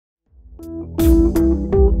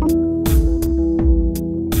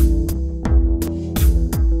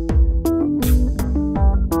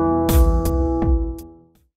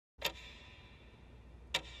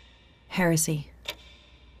heresy.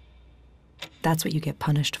 That's what you get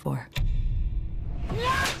punished for.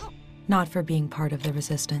 Not for being part of the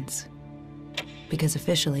resistance. Because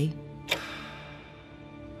officially,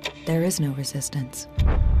 there is no resistance.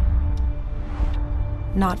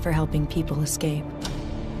 Not for helping people escape.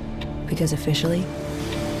 Because officially,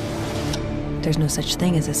 there's no such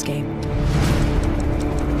thing as escape.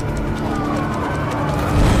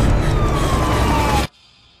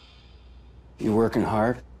 You working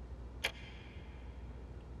hard?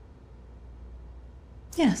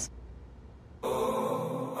 Yes.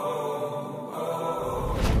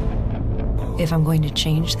 If I'm going to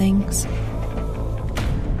change things,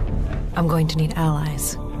 I'm going to need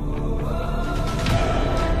allies.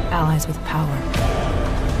 Allies with power.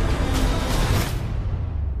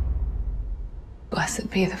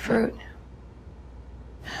 Blessed be the fruit.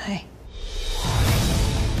 Hi.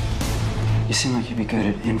 You seem like you'd be good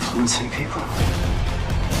at influencing people.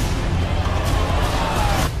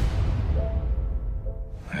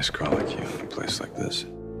 Nice girl like you in a place like this.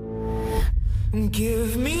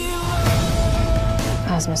 Give me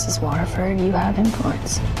As Mrs. Waterford, you have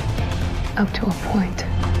influence. Up to a point.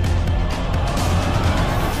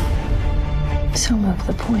 So move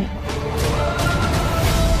the point.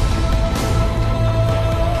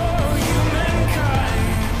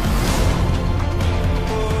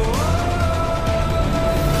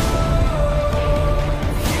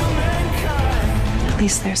 At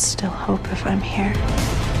least there's still hope if I'm here.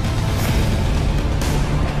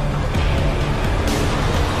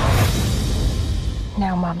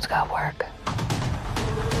 Now Mom's got work.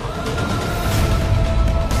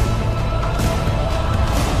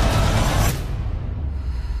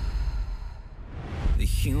 the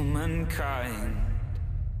humankind.